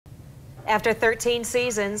After 13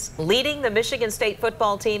 seasons, leading the Michigan State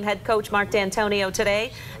football team, head coach Mark Dantonio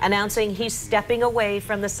today announcing he's stepping away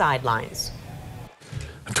from the sidelines.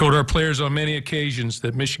 I've told our players on many occasions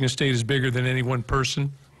that Michigan State is bigger than any one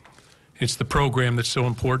person. It's the program that's so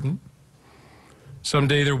important.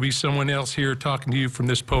 Someday there will be someone else here talking to you from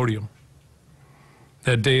this podium.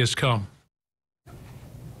 That day has come.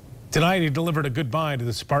 Tonight, he delivered a goodbye to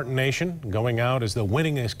the Spartan Nation, going out as the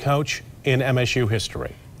winningest coach in MSU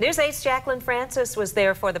history. News 8's Jacqueline Francis was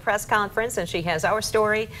there for the press conference, and she has our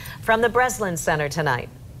story from the Breslin Center tonight.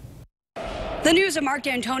 The news of Mark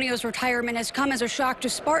Dantonio's retirement has come as a shock to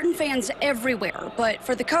Spartan fans everywhere. But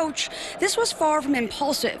for the coach, this was far from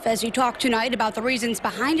impulsive, as he talked tonight about the reasons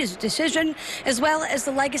behind his decision, as well as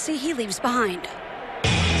the legacy he leaves behind.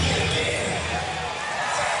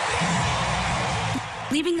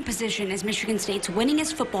 Leaving the position as Michigan State's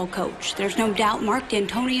winningest football coach, there's no doubt Mark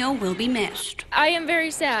Dantonio will be missed. I am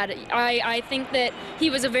very sad. I think that he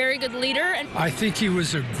was a very good leader. I think he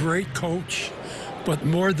was a great coach, but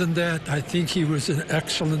more than that, I think he was an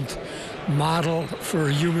excellent model for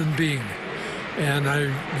a human being, and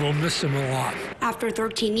I will miss him a lot. After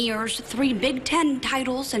 13 years, 3 Big Ten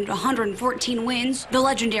titles, and 114 wins, the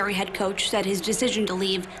legendary head coach said his decision to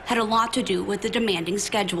leave had a lot to do with the demanding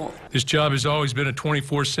schedule. This job has always been a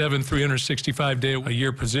 24/7,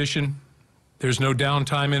 365-day-a-year position. There's no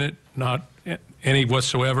downtime in it, not any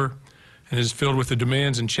whatsoever, and is filled with the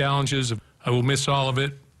demands and challenges. I will miss all of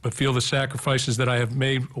it, but feel the sacrifices that I have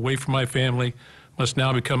made away from my family must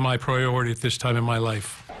now become my priority at this time in my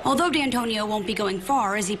life. Although Dantonio won't be going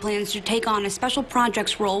far, as he plans to take on a special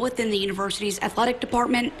projects role within the university's athletic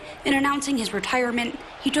department, in announcing his retirement,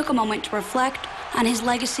 he took a moment to reflect on his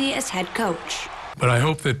legacy as head coach. But I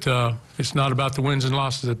hope that it's not about the wins and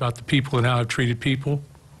losses, it's about the people and how I've treated people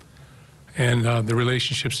and the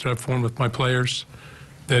relationships that I've formed with my players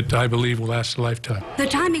that I believe will last a lifetime. The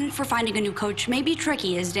timing for finding a new coach may be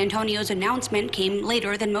tricky, as Dantonio's announcement came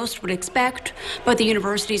later than most would expect, but the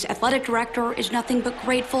university's athletic director is nothing but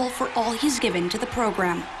grateful for all he's given to the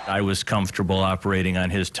program. I was comfortable operating on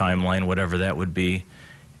his timeline, whatever that would be,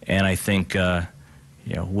 and I think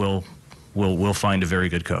we'll find a very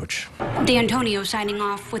good coach. Dantonio signing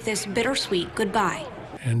off with this bittersweet goodbye.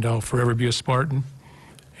 And I'll forever be a Spartan,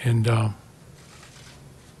 and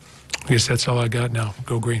I guess that's all I got now.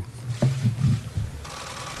 Go green.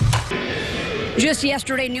 Just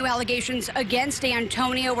yesterday, new allegations against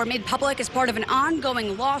Dantonio were made public as part of an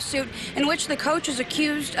ongoing lawsuit in which the coach is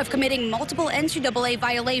accused of committing multiple NCAA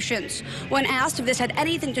violations. When asked if this had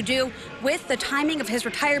anything to do with the timing of his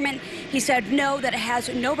retirement, he said no, that it has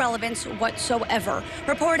no relevance whatsoever.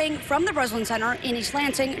 Reporting from the Breslin Center in East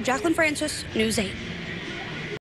Lansing, Jacqueline Francis, News 8.